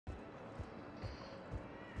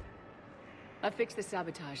I fixed the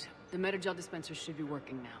sabotage. The Metagel dispenser should be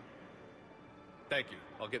working now. Thank you.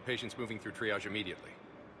 I'll get patients moving through triage immediately.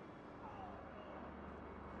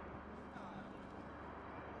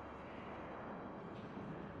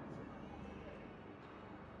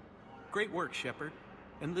 Great work, Shepard.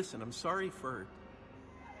 And listen, I'm sorry for...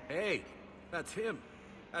 Hey, that's him.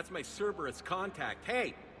 That's my Cerberus contact.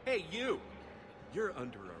 Hey, you! You're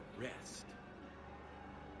under arrest.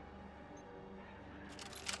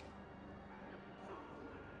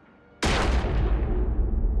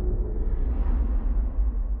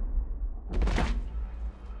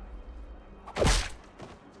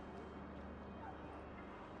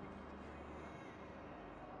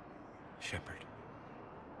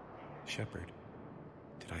 Shepard,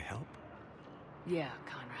 did I help? Yeah,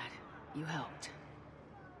 Conrad. You helped.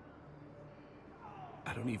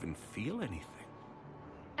 I don't even feel anything.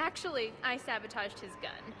 Actually, I sabotaged his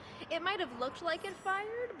gun. It might have looked like it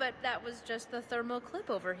fired, but that was just the thermal clip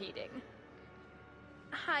overheating.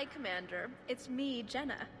 Hi, Commander. It's me,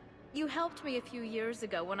 Jenna. You helped me a few years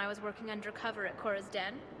ago when I was working undercover at Cora's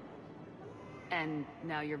Den. And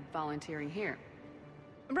now you're volunteering here.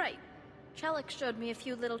 Right. Chelik showed me a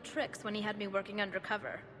few little tricks when he had me working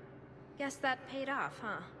undercover. Guess that paid off,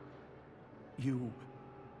 huh? You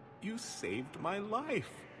saved my life.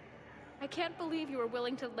 I can't believe you were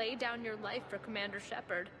willing to lay down your life for Commander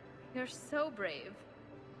Shepard. You're so brave.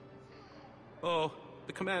 Oh,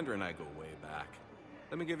 the Commander and I go way back.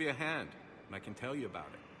 Let me give you a hand, and I can tell you about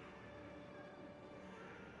it.